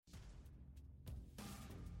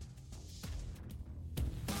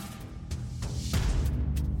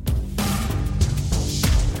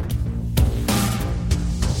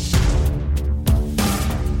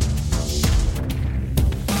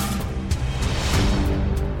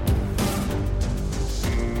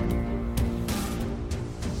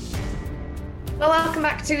Well, welcome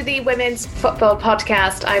back to the Women's Football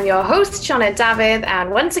Podcast. I'm your host, Shauna David, and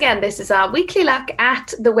once again, this is our weekly look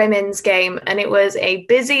at the women's game. And it was a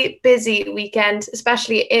busy weekend,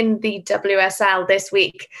 especially in the WSL this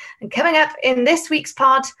week. And coming up in this week's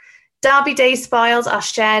pod, Derby Day spoils are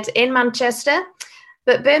shared in Manchester,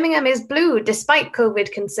 but Birmingham is blue despite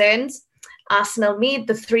COVID concerns. Arsenal need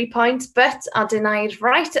the 3 points, but are denied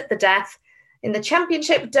right at the death. In the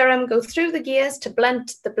Championship, Durham go through the gears to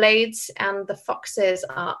blunt the blades, and the Foxes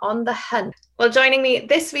are on the hunt. Well, joining me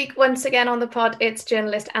this week once again on the pod, it's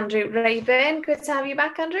journalist Andrew Rayburn. Good to have you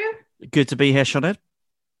back, Andrew. Good to be here, Sinead.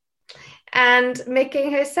 And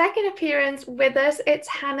making her second appearance with us, it's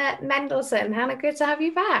Hannah Mendelsohn. Hannah, good to have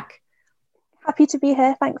you back. Happy to be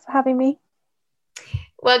here. Thanks for having me.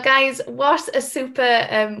 Well, guys, what a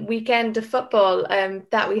super weekend of football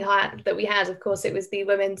that we had. Of course, it was the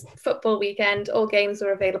women's football weekend. All games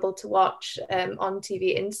were available to watch on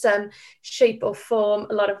TV in some shape or form.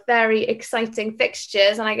 A lot of very exciting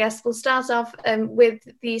fixtures. And I guess we'll start off with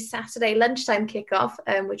the Saturday lunchtime kickoff,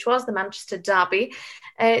 which was the Manchester Derby.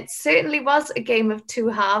 It certainly was a game of two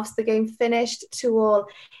halves. The game finished 2-2.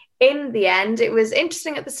 In the end, it was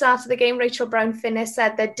interesting at the start of the game. Rachel Brown-Finnis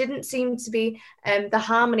said there didn't seem to be the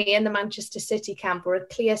harmony in the Manchester City camp or a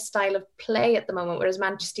clear style of play at the moment, whereas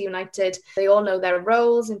Manchester United, they all know their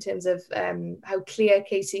roles in terms of how clear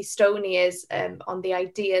Casey Stoney is on the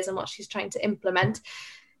ideas and what she's trying to implement.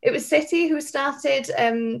 It was City who started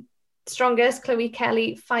strongest. Chloe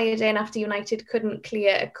Kelly fired in after United couldn't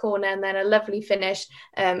clear a corner, and then a lovely finish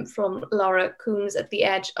from Laura Coombs at the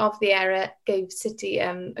edge of the area gave City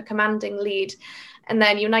a commanding lead. And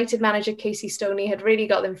then United manager Casey Stoney had really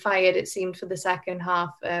got them fired, it seemed, for the second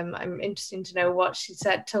half. I'm interested to know what she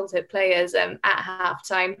told her players at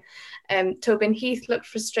halftime. Tobin Heath looked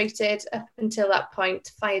frustrated up until that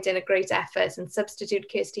point, fired in a great effort, and substitute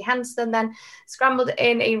Kirsty Hansen then scrambled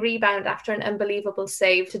in a rebound after an unbelievable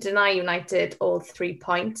save to deny United all 3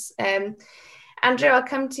 points. Andrew, I'll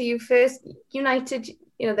come to you first. United,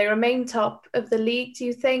 they remain top of the league. Do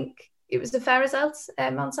you think it was a fair result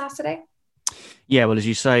on Saturday? Yeah, well, as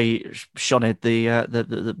you say, Sinead,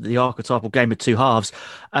 the archetypal game of two halves.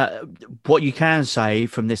 What you can say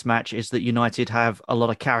from this match is that United have a lot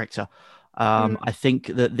of character. I think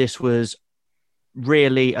that this was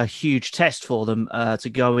really a huge test for them to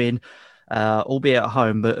go in, albeit at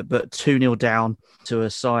home, but 2-0 down to a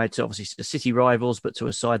side, to obviously the City rivals, but to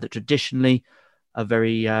a side that traditionally are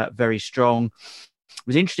very, very strong. It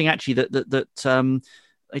was interesting, actually, that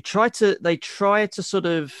They tried to sort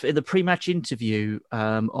of, in the pre-match interview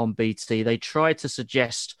on BT, they tried to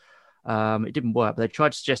suggest, it didn't work, but they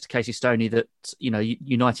tried to suggest to Casey Stoney that,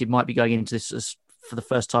 United might be going into this for the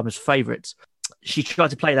first time as favourites. She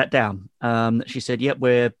tried to play that down. She said, yep,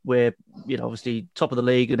 we're obviously top of the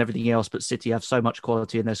league and everything else, but City have so much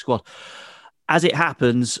quality in their squad. As it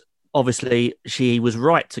happens, obviously, she was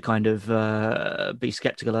right to kind of be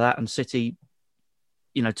sceptical of that, and City,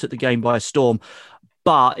 took the game by storm.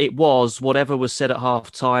 But it was whatever was said at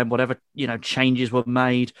half time, whatever, changes were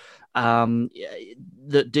made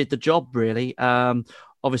that did the job, really.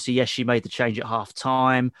 Obviously, yes, she made the change at half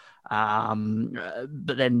time.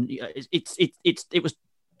 But then it was,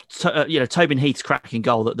 Tobin Heath's cracking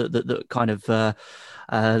goal that kind of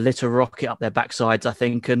lit a rocket up their backsides, I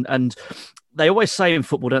think. And they always say in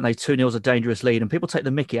football, don't they, 2-0 is a dangerous lead. And people take the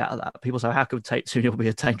mickey out of that. People say, how could 2-0 be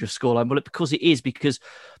a dangerous scoreline? Well, because it is, because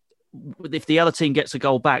if the other team gets a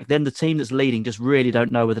goal back, then the team that's leading just really don't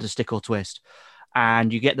know whether to stick or twist,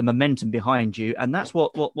 and you get the momentum behind you, and that's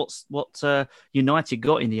what United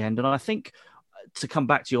got in the end. And I think, to come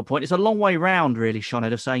back to your point, it's a long way round, really,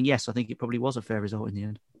 Sinead, of saying yes. I think it probably was a fair result in the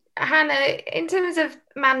end. Hannah, in terms of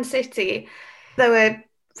Man City, there were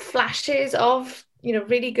flashes of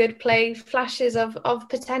really good play, flashes of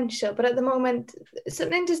potential. But at the moment,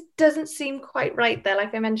 something just doesn't seem quite right there.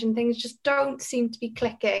 Like I mentioned, things just don't seem to be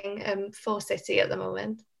clicking for City at the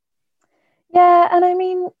moment. Yeah, and I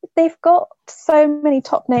mean, they've got so many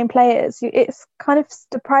top name players. It's kind of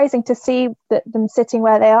surprising to see them sitting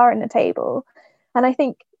where they are in the table. And I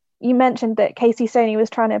think you mentioned that Casey Stoney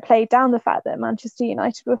was trying to play down the fact that Manchester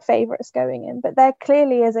United were favourites going in. But they're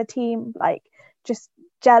clearly, as a team, like just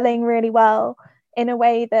gelling really well in a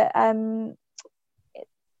way that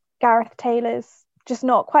Gareth Taylor's just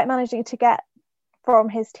not quite managing to get from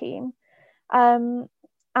his team. And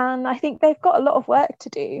I think they've got a lot of work to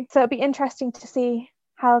do. So it'll be interesting to see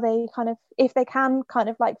how they if they can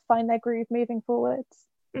find their groove moving forwards.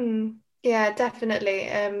 Yeah, definitely.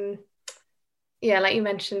 Like you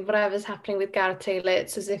mentioned, whatever's happening with Gareth Taylor,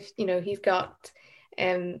 it's as if, he's got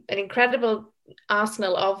an incredible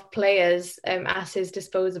arsenal of players at his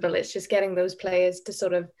disposal. It's just getting those players to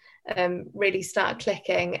sort of really start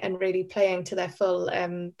clicking and really playing to their full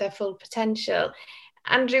potential.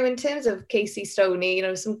 Andrew, in terms of Casey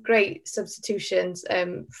Stoney, some great substitutions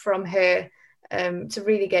from her to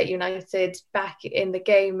really get United back in the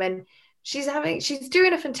game, and she's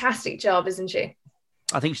doing a fantastic job, isn't she?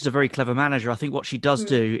 I think she's a very clever manager. I think what she does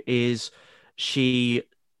do is she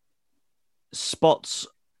spots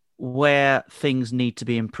where things need to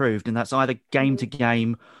be improved, and that's either game to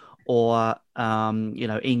game or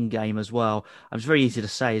in game as well. It's very easy to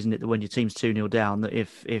say, isn't it, that when your team's 2-0 down, that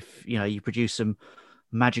if you produce some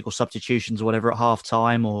magical substitutions or whatever at half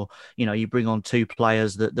time, or you bring on 2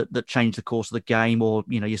 players that change the course of the game, or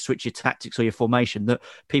you switch your tactics or your formation, that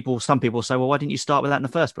some people say, well, why didn't you start with that in the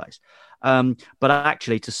first place? But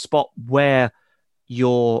actually, to spot where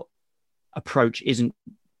your approach isn't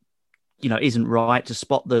right, to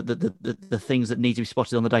spot the things that need to be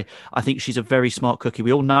spotted on the day. I think she's a very smart cookie.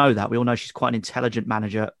 We all know that. We all know she's quite an intelligent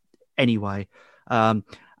manager anyway.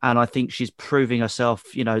 And I think she's proving herself,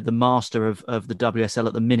 the master of the WSL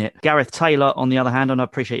at the minute. Gareth Taylor, on the other hand, and I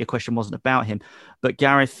appreciate your question wasn't about him, but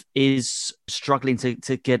Gareth is struggling to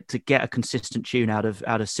get a consistent tune out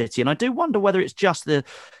of City. And I do wonder whether it's just the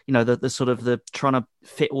sort of the trying to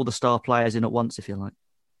fit all the star players in at once, if you like.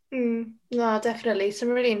 No, definitely. Some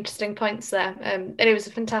really interesting points there. And it was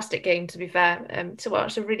a fantastic game, to be fair, to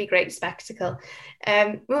watch. A really great spectacle.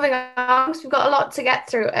 Moving on, we've got a lot to get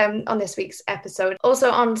through on this week's episode.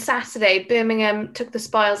 Also on Saturday, Birmingham took the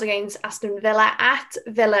spoils against Aston Villa at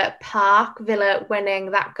Villa Park. Villa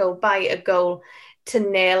winning that goal by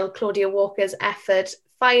 1-0. Claudia Walker's effort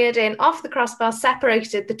fired in off the crossbar,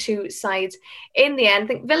 separated the two sides in the end. I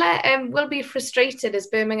think Villa will be frustrated as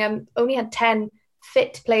Birmingham only had 10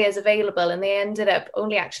 fit players available, and they ended up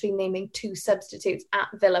only actually naming 2 substitutes at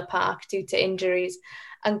Villa Park due to injuries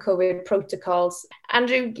and COVID protocols.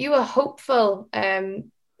 Andrew, you were hopeful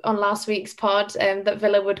on last week's pod that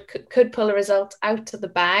Villa could pull a result out of the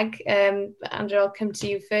bag. Andrew, I'll come to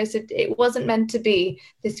you first. It wasn't meant to be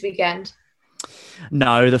this weekend.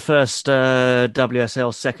 No, the first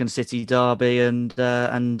WSL second City derby, and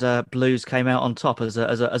Blues came out on top as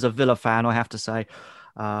a Villa fan, I have to say.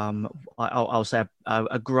 I'll say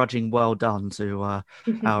a grudging well done to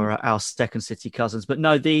our second City cousins. But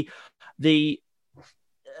no, the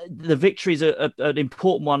victory is an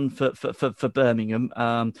important one for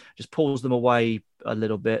Birmingham. Just pulls them away a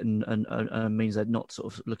little bit and means they're not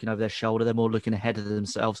sort of looking over their shoulder. They're more looking ahead of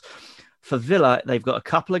themselves. For Villa, they've got a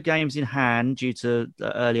couple of games in hand due to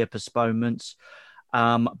earlier postponements.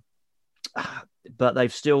 But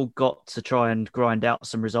they've still got to try and grind out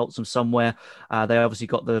some results from somewhere. They obviously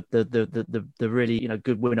got the really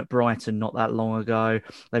good win at Brighton not that long ago.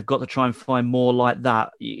 They've got to try and find more like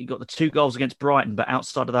that. You got the 2 goals against Brighton, but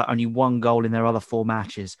outside of that, only 1 goal in their other 4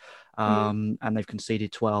 matches, and they've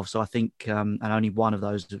conceded 12. So I think, and only 1 of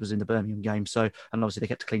those was in the Birmingham game. So, and obviously they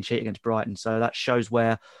kept a clean sheet against Brighton. So that shows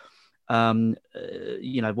where, where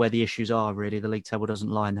the issues are. Really, the league table doesn't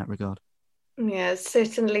lie in that regard. Yeah, it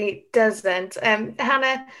certainly doesn't.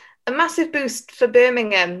 Hannah, a massive boost for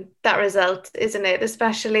Birmingham, that result, isn't it?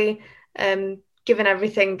 Especially given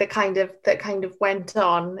everything that kind of went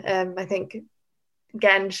on. I think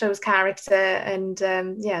again shows character, and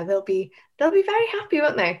they'll be very happy,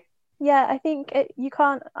 won't they? Yeah, I think you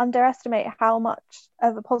can't underestimate how much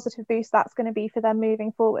of a positive boost that's going to be for them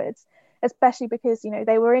moving forwards. Especially because,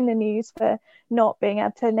 they were in the news for not being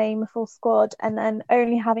able to name a full squad and then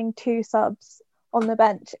only having 2 subs on the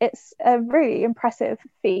bench. It's a really impressive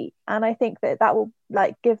feat. And I think that will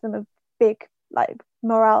give them a big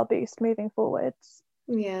morale boost moving forwards.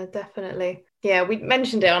 Yeah, definitely. Yeah, we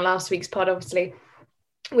mentioned it on last week's pod, obviously,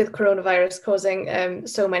 with coronavirus causing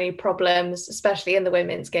so many problems, especially in the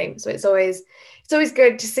women's game. So it's always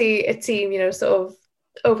good to see a team, sort of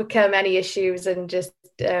overcome any issues and just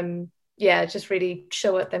just really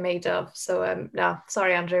show what they're made of. So no,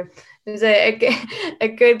 sorry, Andrew. It was a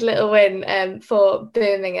good little win for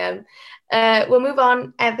Birmingham. We'll move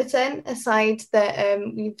on. Everton, a side that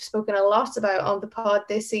we've spoken a lot about on the pod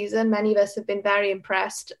this season. Many of us have been very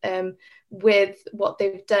impressed with what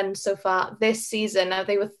they've done so far this season. Now,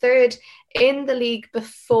 they were 3rd in the league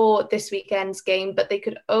before this weekend's game, but they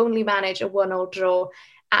could only manage a 1-1 draw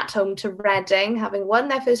at home to Reading, having won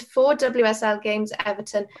their first 4 WSL games.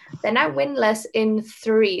 Everton, they're now winless in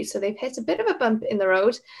 3, so they've hit a bit of a bump in the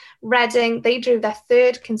road. Reading, they drew their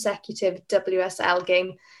 3rd consecutive WSL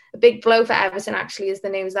game. A big blow for Everton, actually, is the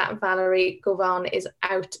news that Valerie Govan is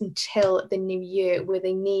out until the new year with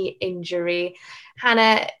a knee injury.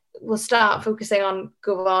 Hannah, we'll start focusing on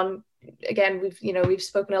Govan. again, we've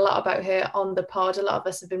spoken a lot about her on the pod. A lot of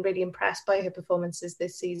us have been really impressed by her performances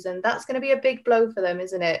this season. That's going to be a big blow for them,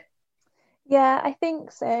 isn't it? Yeah, I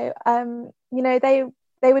think so.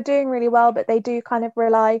 They were doing really well, but they do kind of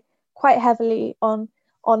rely quite heavily on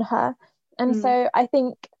her. And so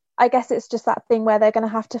I guess it's just that thing where they're going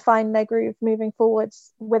to have to find their groove moving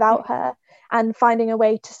forwards without her, and finding a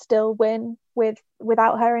way to still win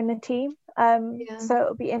without her in the team. So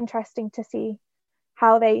it'll be interesting to see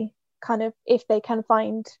how they if they can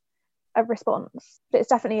find a response. But it's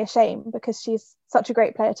definitely a shame because she's such a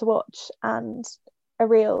great player to watch and a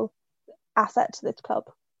real asset to this club.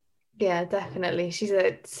 Yeah, definitely. She's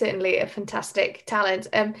certainly a fantastic talent.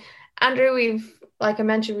 Andrew, like I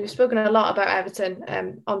mentioned, we've spoken a lot about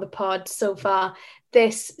Everton on the pod so far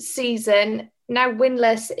this season. Now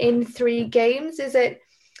winless in 3 games. Is it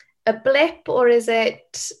a blip, or is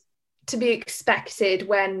it to be expected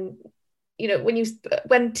when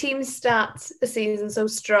teams start a season so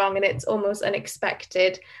strong and it's almost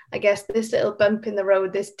unexpected? I guess this little bump in the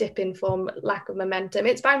road, this dip in form, lack of momentum,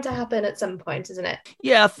 it's bound to happen at some point, isn't it?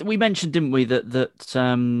 Yeah, we mentioned, didn't we,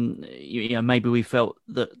 that maybe we felt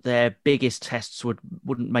that their biggest tests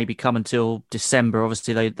wouldn't maybe come until December.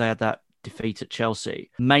 Obviously, they had that defeat at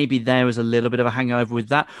Chelsea. Maybe there was a little bit of a hangover with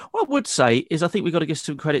that. What I would say is I think we've got to give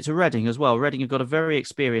some credit to Reading as well. Reading have got a very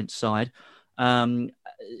experienced side.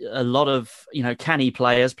 A lot of canny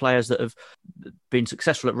players that have been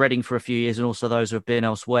successful at Reading for a few years, and also those who have been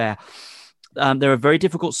elsewhere. They're a very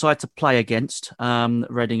difficult side to play against,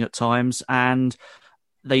 Reading at times, and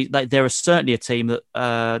they're certainly a team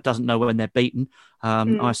that doesn't know when they're beaten.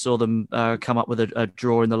 I saw them come up with a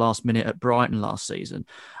draw in the last minute at Brighton last season,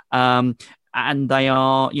 and they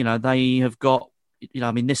have got.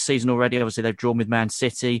 This season already, obviously they've drawn with Man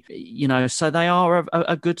City. So they are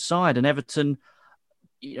a good side, and Everton,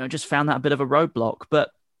 just found that a bit of a roadblock.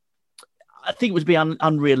 But I think it would be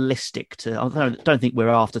unrealistic to. I don't think we're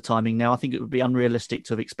after timing now. I think it would be unrealistic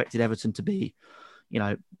to have expected Everton to be,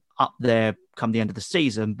 up there come the end of the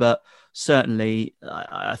season. But certainly,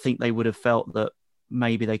 I think they would have felt that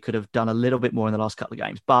maybe they could have done a little bit more in the last couple of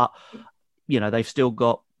games. But they've still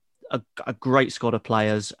got a great squad of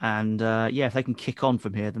players, and if they can kick on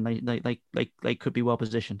from here, then they could be well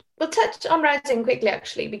positioned. We'll touch on Reading quickly,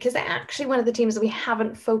 actually, because they're actually one of the teams that we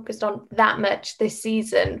haven't focused on that much this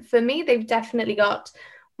season. For me, they've definitely got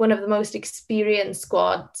one of the most experienced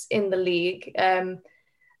squads in the league.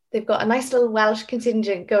 They've got a nice little Welsh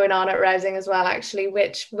contingent going on at Reading as well, actually,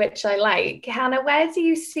 which I like. Hannah, where do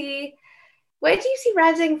you see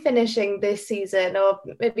Reading finishing this season? Or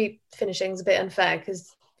maybe finishing is a bit unfair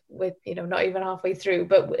because we're not even halfway through,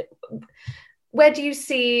 but where do you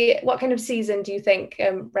see, what kind of season do you think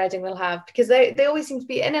Reading will have? Because they always seem to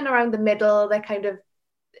be in and around the middle.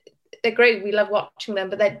 They're great, we love watching them,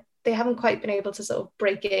 but they haven't quite been able to sort of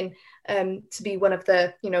break in to be one of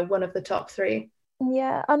the top 3.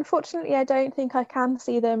 Yeah, unfortunately I don't think I can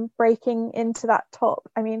see them breaking into that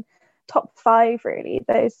top 5 really,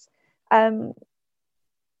 those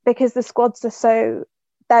because the squads are so,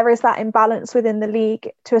 there is that imbalance within the league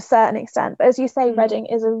to a certain extent. But as you say, Reading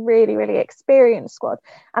is a really, really experienced squad.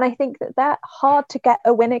 And I think that they're hard to get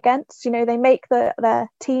a win against. They make their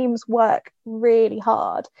teams work really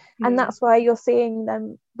hard. And that's why you're seeing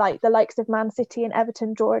them, like the likes of Man City and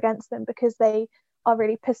Everton, draw against them, because they are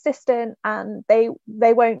really persistent and they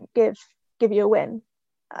won't give you a win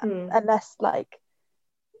unless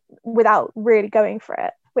without really going for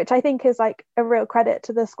it, which I think is a real credit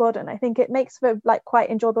to the squad. And I think it makes for quite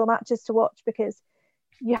enjoyable matches to watch, because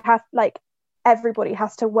you have everybody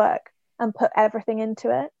has to work and put everything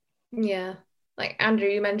into it. Yeah, like Andrew,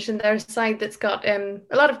 you mentioned, they're a side that's got a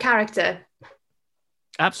lot of character.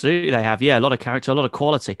 Absolutely, they have. Yeah, a lot of character, a lot of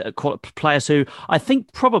quality. Players who I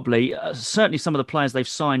think probably, certainly some of the players they've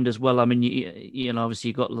signed as well. I mean, obviously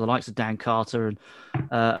you've got the likes of Dan Carter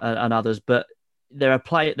and others, but there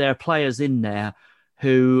are players in there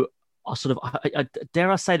who are sort of,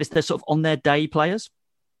 dare I say this, they're sort of on their day players.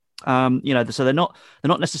 So they're not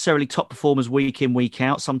necessarily top performers week in, week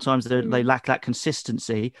out. Sometimes they lack that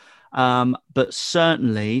consistency, but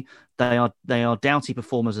certainly they are doughty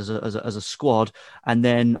performers as a squad. And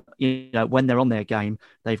then when they're on their game,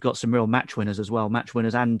 they've got some real match winners as well,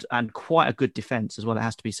 and quite a good defence as well. It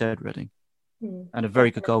has to be said, Reading. And a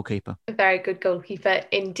very good goalkeeper. A very good goalkeeper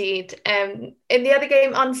indeed. In the other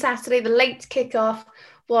game on Saturday, the late kickoff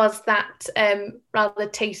was that rather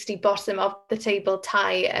tasty bottom of the table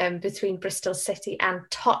tie between Bristol City and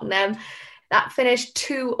Tottenham. That finished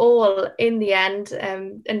 2-2 in the end.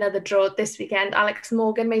 Another draw this weekend. Alex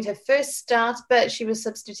Morgan made her first start, but she was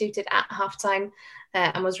substituted at halftime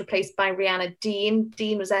and was replaced by Rihanna Dean.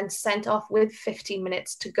 Dean was then sent off with 15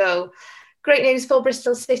 minutes to go. Great news for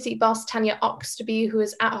Bristol City boss Tanya Oxtoby, who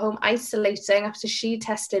is at home isolating after she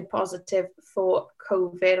tested positive for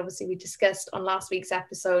COVID. Obviously, we discussed on last week's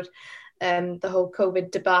episode the whole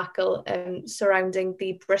COVID debacle surrounding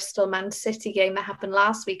the Bristol Man City game that happened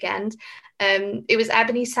last weekend. It was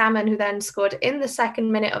Ebony Salmon who then scored in the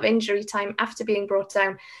second minute of injury time after being brought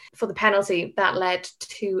down for the penalty that led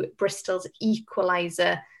to Bristol's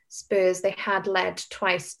equaliser. Spurs, they had led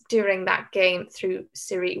twice during that game through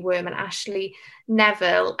Siri Worm and Ashley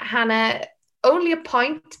Neville. Hannah, only a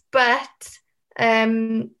point, but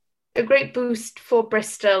a great boost for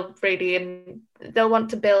Bristol, really, and they'll want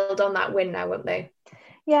to build on that win now, won't they?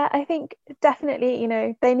 Yeah, I think definitely,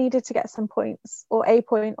 they needed to get some points or a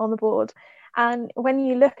point on the board. And when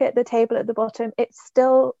you look at the table at the bottom, it's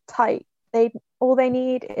still tight. All they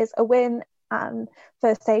need is a win and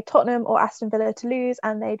for, say, Tottenham or Aston Villa to lose,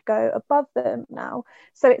 and they'd go above them now.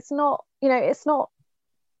 So it's not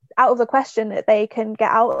out of the question that they can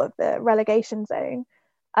get out of the relegation zone.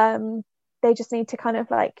 They just need to kind of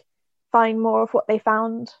find more of what they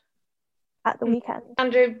found at the weekend.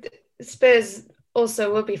 Andrew, Spurs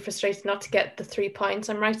also will be frustrated not to get the 3 points.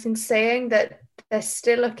 I'm right in saying that they're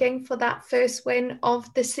still looking for that first win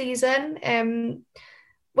of the season.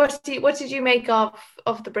 What did you make of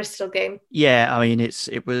the Bristol game? Yeah, I mean,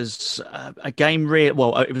 it was a game. It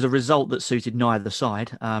was a result that suited neither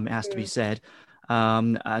side. It has to be said.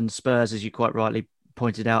 And Spurs, as you quite rightly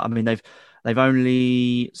pointed out, I mean, they've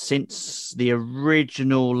only since the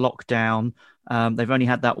original lockdown, they've only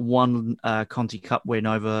had that one Conti Cup win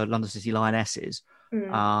over London City Lionesses.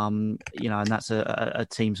 And that's a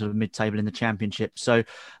team sort of mid-table in the Championship. So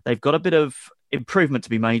they've got a bit of improvement to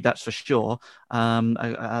be made, that's for sure.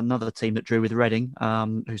 Another team that drew with Reading,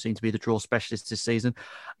 who seem to be the draw specialists this season.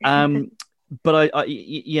 But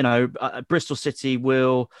Bristol City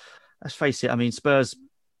will, let's face it, I mean, Spurs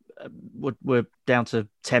were down to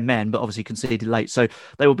 10 men, but obviously conceded late. So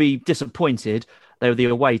they will be disappointed. They were the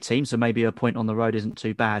away team, so maybe a point on the road isn't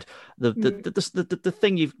too bad. The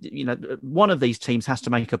thing one of these teams has to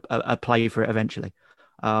make a play for it eventually.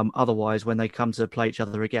 Otherwise, when they come to play each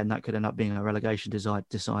other again, that could end up being a relegation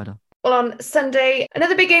decider. Well, on Sunday,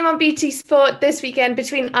 another big game on BT Sport this weekend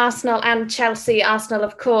between Arsenal and Chelsea. Arsenal,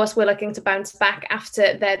 of course, were looking to bounce back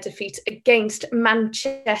after their defeat against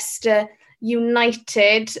Manchester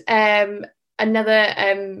United.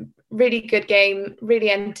 Another really good game,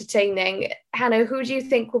 really entertaining. Hannah, who do you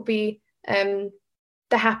think will be the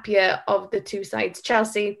happier of the two sides?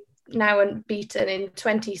 Chelsea, now unbeaten in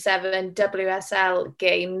 27 WSL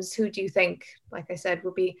games. Who do you think, like I said,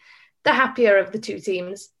 will be the happier of the two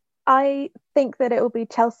teams? I think that it will be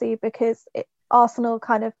Chelsea because Arsenal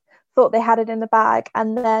kind of thought they had it in the bag,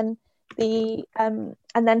 and then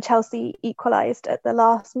Chelsea equalised at the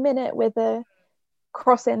last minute with a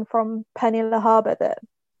cross in from Pernilla Harbour that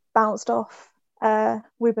bounced off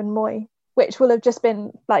Ruben Moy, which will have just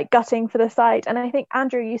been gutting for the side. And I think,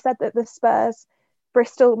 Andrew, you said that the Spurs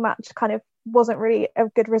Bristol match kind of wasn't really a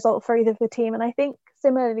good result for either of the team, and I think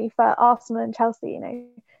similarly for Arsenal and Chelsea, I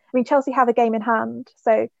mean, Chelsea have a game in hand,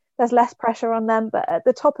 so there's less pressure on them, but at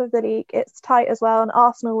the top of the league it's tight as well, and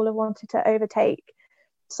Arsenal will have wanted to overtake.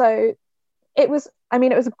 So it was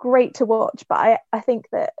great to watch, but I think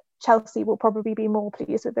that Chelsea will probably be more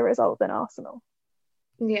pleased with the result than Arsenal.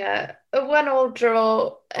 Yeah, a 1-1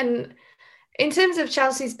 draw. And in terms of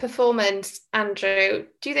Chelsea's performance, Andrew,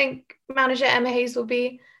 do you think manager Emma Hayes will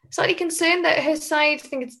be slightly concerned that her side, I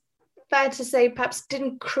think it's fair to say, perhaps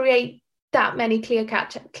didn't create that many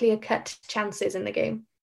clear-cut chances in the game?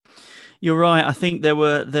 You're right. I think there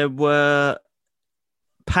were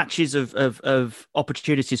patches of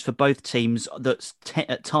opportunities for both teams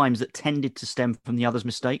at times that tended to stem from the other's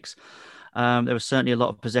mistakes. There was certainly a lot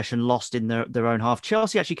of possession lost in their own half.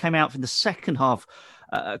 Chelsea actually came out in the second half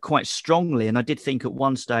quite strongly, and I did think at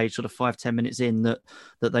one stage, sort of 5-10 minutes in, that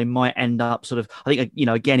they might end up sort of. I think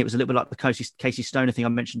again it was a little bit like the Casey Stoner thing I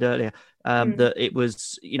mentioned earlier. That it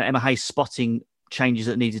was Emma Hayes spotting changes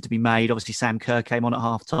that needed to be made. Obviously, Sam Kerr came on at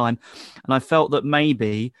half time, and I felt that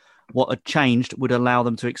maybe what had changed would allow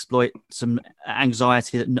them to exploit some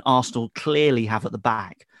anxiety that Arsenal clearly have at the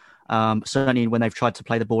back. Certainly when they've tried to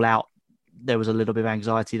play the ball out, there was a little bit of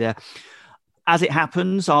anxiety there. As it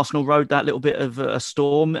happens, Arsenal rode that little bit of a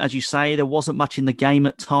storm. As you say, there wasn't much in the game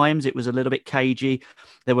at times. It was a little bit cagey.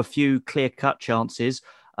 There were a few clear-cut chances,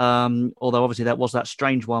 although obviously that was that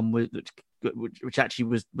strange one which actually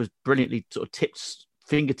was brilliantly sort of tipped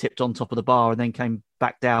fingertipped on top of the bar and then came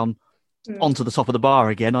back down onto the top of the bar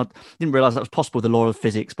again. I didn't realise that was possible with the law of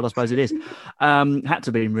physics, but I suppose it is. Had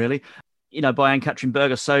to be, really, by Ann-Katrin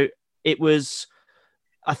Berger. So it was,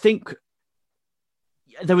 I think,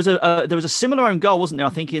 there was a similar own goal, wasn't there?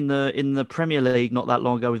 I think in the Premier League not that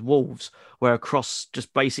long ago with Wolves, where a cross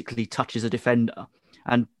just basically touches a defender,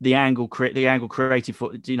 and the angle created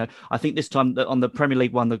for I think this time on the Premier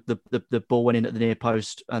League one, the ball went in at the near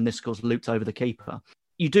post, and this course looped over the keeper.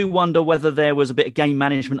 You do wonder whether there was a bit of game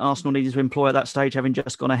management Arsenal needed to employ at that stage, having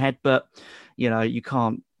just gone ahead, but you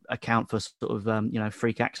can't account for sort of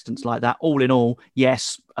freak accidents like that. All in all,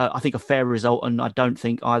 yes, I think a fair result, and I don't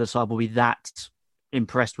think either side will be that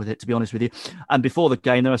impressed with it, to be honest with you. And before the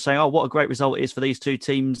game, they were saying, "Oh, what a great result it is for these two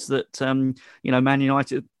teams that Man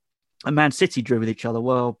United and Man City drew with each other."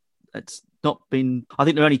 Well, it's not been. I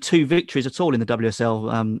think there are only 2 victories at all in the WSL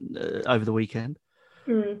over the weekend.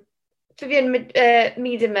 Vivian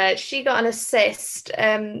Miedema, she got an assist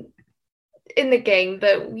in the game,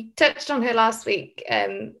 but we touched on her last week,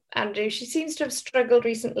 Andrew. She seems to have struggled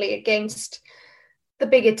recently against the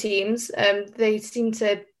bigger teams. They seem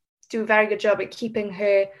to do a very good job at keeping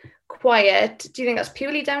her quiet. Do you think that's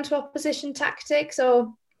purely down to opposition tactics,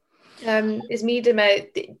 or is Miedema,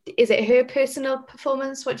 is it her personal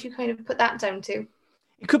performance? What do you kind of put that down to?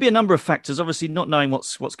 It could be a number of factors, obviously not knowing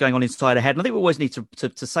what's going on inside her head. And I think we always need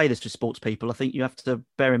to say this to sports people. I think you have to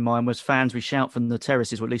bear in mind, as fans, we shout from the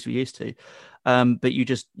terraces, or at least we used to. But you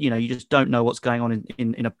just don't know what's going on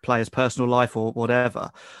in a player's personal life or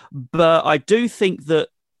whatever. But I do think that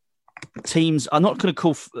teams, I'm not going to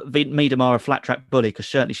call Miedema a flat track bully, because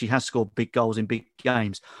certainly she has scored big goals in big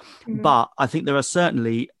games. But I think there are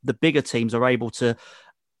certainly, the bigger teams are able to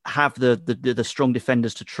have the strong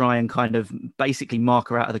defenders to try and kind of basically mark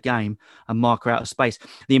her out of the game and mark her out of space.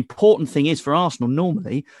 The important thing is for Arsenal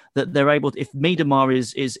normally that they're able to, if Miedema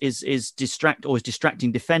is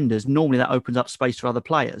distracting defenders, normally that opens up space for other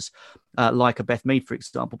players, like a Beth Mead, for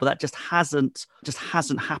example. But that just hasn't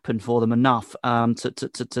happened for them enough for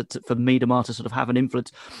Miedema to sort of have an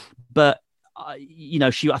influence. But I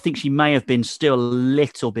think she may have been still a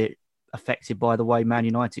little bit affected by the way Man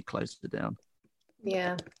United closed it down.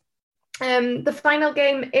 Yeah. The final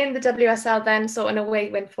game in the WSL then saw an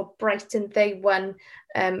away win for Brighton. They won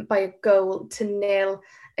by 1-0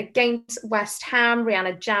 against West Ham.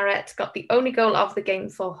 Rihanna Jarrett got the only goal of the game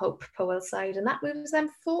for Hope Powell's side, and that moves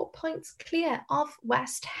them 4 points clear of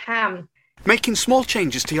West Ham. Making small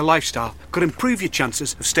changes to your lifestyle could improve your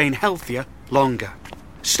chances of staying healthier longer.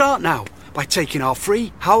 Start now by taking our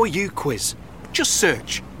free How Are You quiz. Just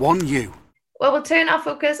search 1U. Well, we'll turn our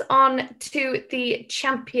focus on to the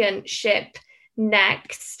Championship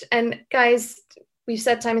next. And guys, we've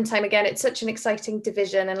said time and time again, it's such an exciting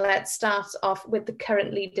division. And let's start off with the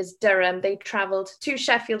current leaders, Durham. They travelled to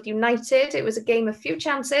Sheffield United. It was a game of few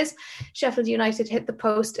chances. Sheffield United hit the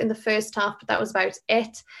post in the first half, but that was about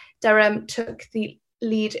it. Durham took the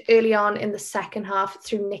lead early on in the second half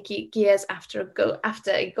through Nikki Gears after a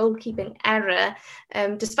goalkeeping error.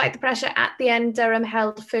 Despite the pressure at the end, Durham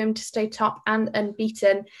held firm to stay top and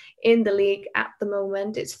unbeaten in the league at the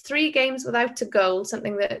moment. It's 3 games without a goal,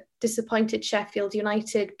 something that disappointed Sheffield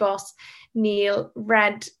United boss Neil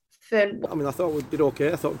Redfern. I thought we did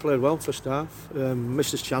okay. I thought we played well first half.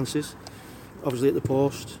 Missed us chances, obviously at the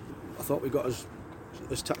post. I thought we got us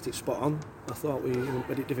tactics spot on. I thought we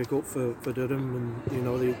made it difficult for Durham,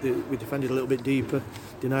 and we defended a little bit deeper,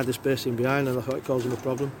 denied the spacing behind, and I thought it caused them a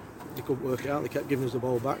problem. They couldn't work it out. They kept giving us the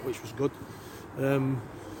ball back, which was good.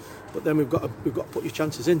 But then we've got to put your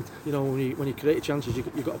chances in. When you create your chances,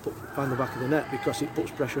 you've got to find the back of the net, because it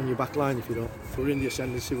puts pressure on your back line if you don't. We're in the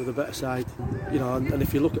ascendancy with a better side, and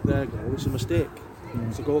if you look at their goal, it's a mistake.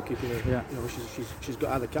 It's a goalkeeper. Yeah. She's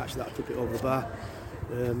got either catch that or tip it over the bar.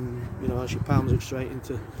 She palms it straight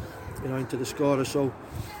into the scorer. So,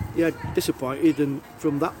 yeah, disappointed. And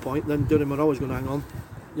from that point, then Durham are always going to hang on.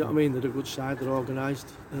 You know what I mean? They're a good side. They're organised,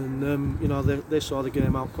 and they saw the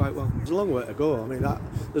game out quite well. There's a long way to go.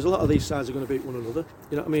 There's a lot of these sides are going to beat one another.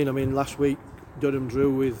 You know what I mean? Last week Durham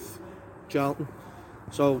drew with Charlton,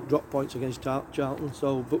 so dropped points against Charlton.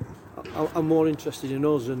 So, but I'm more interested in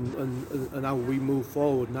us and how we move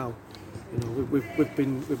forward now. We've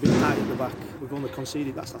been tight at the back. We've only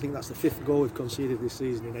conceded. I think that's the 5th goal we've conceded this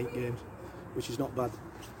season in 8 games, which is not bad.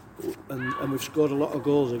 And we've scored a lot of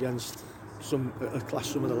goals against some of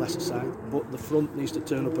the lesser side. But the front needs to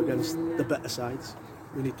turn up against the better sides.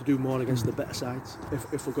 We need to do more against the better sides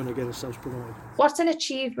if we're going to get ourselves promoted. What an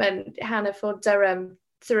achievement, Hannah, for Durham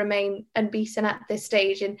to remain unbeaten at this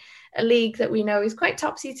stage in a league that we know is quite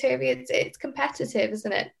topsy-turvy. It's competitive,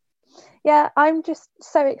 isn't it? Yeah, I'm just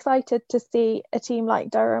so excited to see a team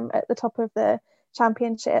like Durham at the top of the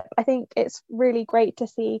championship. I think it's really great to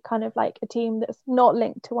see kind of like a team that's not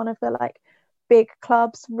linked to one of the like big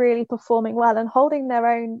clubs really performing well and holding their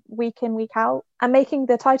own week in, week out and making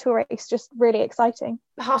the title race just really exciting.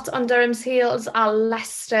 Hot on Durham's heels are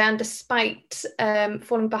Leicester, and despite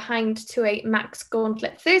falling behind to a max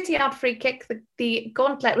gauntlet 30-yard free kick, the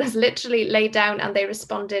gauntlet was literally laid down and they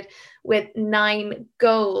responded with 9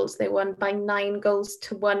 goals. They won by 9 goals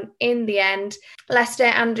to 1 in the end. Leicester,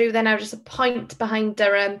 Andrew, they're now just a point behind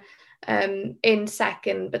Durham in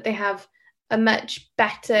second, but they have a much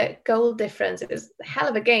better goal difference. It was a hell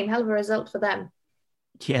of a game, hell of a result for them.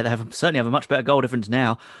 Yeah, certainly have a much better goal difference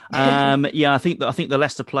now. Yeah, I think the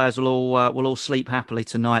Leicester players will all sleep happily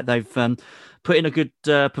tonight. They've put in a good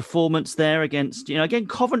performance there against, again,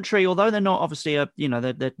 Coventry. Although they're not obviously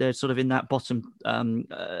they're sort of in that bottom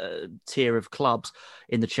tier of clubs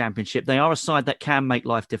in the Championship. They are a side that can make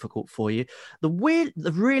life difficult for you. The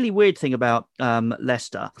really weird thing about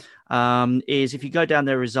Leicester is if you go down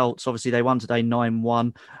their results, obviously they won today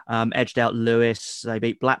 9-1, edged out Lewis. They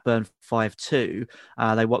beat Blackburn 5-2.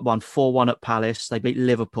 They won 4-1 at Palace. They beat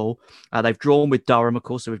Liverpool. They've drawn with Durham, of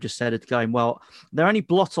course, so we've just said it going well. Their only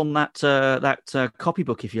blot on that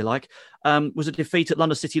copybook, if you like, was a defeat at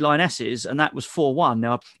London City Lionesses, and that was 4-1.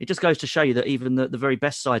 Now, it just goes to show you that even the very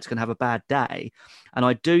best sides can have a bad day. And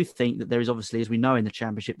I do think that there is obviously, as we know in the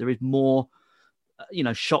Championship, there is more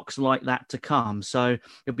shocks like that to come. So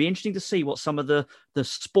it'll be interesting to see what some of the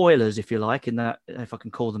spoilers, if you like, in that, if I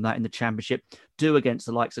can call them that, in the Championship, do against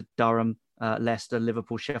the likes of Durham, Leicester,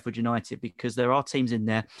 Liverpool, Sheffield United, because there are teams in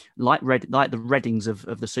there like the Readings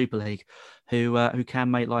of the Super League who can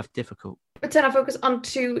make life difficult. But turn our focus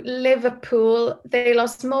onto Liverpool. They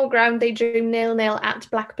lost more ground. They drew 0-0 at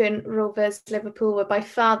Blackburn Rovers. Liverpool were by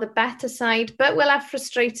far the better side, but were left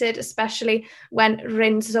frustrated, especially when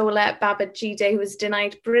Rinzola Babajide was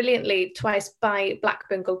denied brilliantly twice by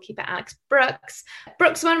Blackburn goalkeeper Alex Brooks.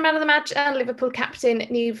 Brooks won man of the match, and Liverpool captain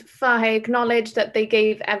Niamh Fahey acknowledged that they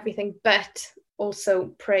gave everything, but also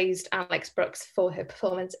praised Alex Brooks for her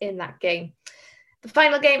performance in that game. The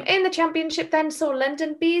final game in the Championship then saw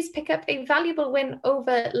London Bees pick up a valuable win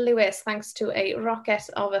over Lewis thanks to a rocket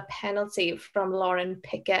of a penalty from Lauren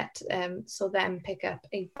Pickett. Saw them pick up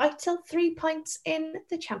a vital 3 points in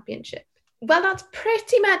the Championship. Well, that's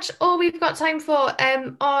pretty much all we've got time for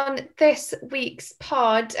on this week's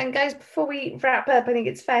pod. And guys, before we wrap up, I think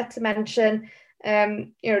it's fair to mention,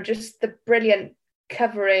 just the brilliant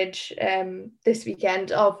coverage this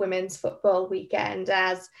weekend of Women's Football Weekend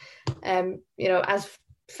as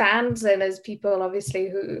fans and as people obviously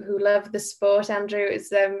who love the sport. Andrew,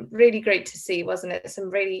 it's really great to see, wasn't it? Some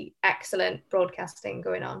really excellent broadcasting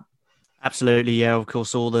going on. Absolutely, yeah. Of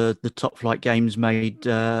course, all the top flight games made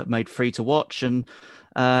free to watch and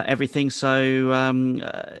everything. So I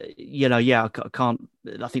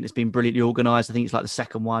think it's been brilliantly organised. I think it's like the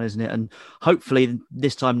second one, isn't it? And hopefully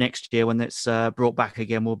this time next year, when it's brought back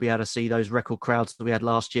again, we'll be able to see those record crowds that we had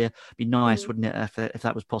last year. Be nice, wouldn't it, if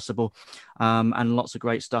that was possible? And lots of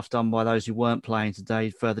great stuff done by those who weren't playing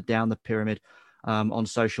today, further down the pyramid. On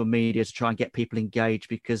social media to try and get people engaged,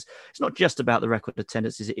 because it's not just about the record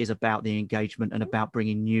attendances, it is about the engagement and about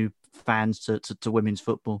bringing new fans to women's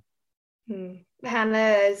football.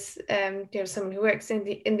 Hannah is someone who works in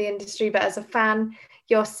the industry, but as a fan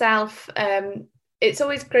yourself, it's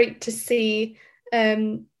always great to see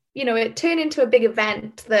it turn into a big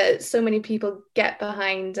event that so many people get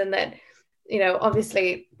behind, and that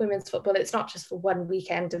obviously women's football, it's not just for one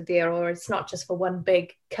weekend of the year, or it's not just for one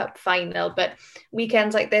big cup final, but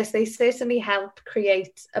weekends like this, they certainly help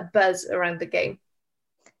create a buzz around the game.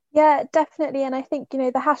 Yeah, definitely. And I think,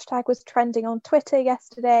 the hashtag was trending on Twitter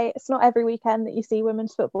yesterday. It's not every weekend that you see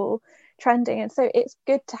women's football trending. And so it's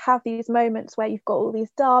good to have these moments where you've got all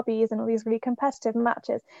these derbies and all these really competitive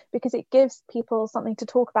matches, because it gives people something to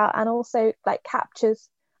talk about, and also captures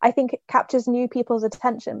new people's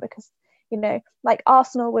attention, because like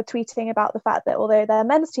Arsenal were tweeting about the fact that although their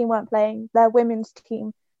men's team weren't playing, their women's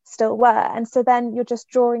team still were. And so then you're just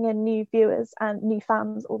drawing in new viewers and new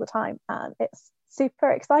fans all the time. And it's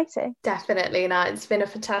super exciting. Definitely. Now, it's been a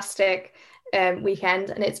fantastic weekend,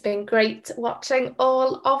 and it's been great watching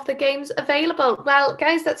all of the games available. Well,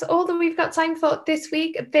 guys, that's all that we've got time for this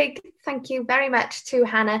week. A big thank you very much to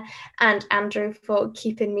Hannah and Andrew for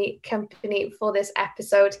keeping me company for this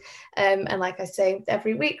episode. And like I say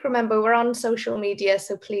every week, remember, we're on social media,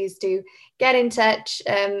 so please do get in touch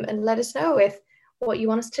and let us know what you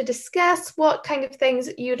want us to discuss, what kind of things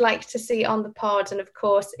you'd like to see on the pod. And of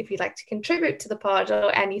course, if you'd like to contribute to the pod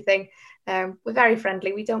or anything, We're very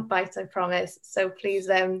friendly. We don't bite, I promise. So please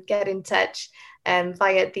get in touch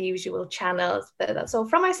via the usual channels. But that's all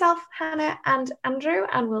from myself, Hannah and Andrew,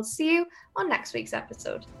 and we'll see you on next week's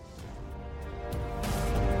episode.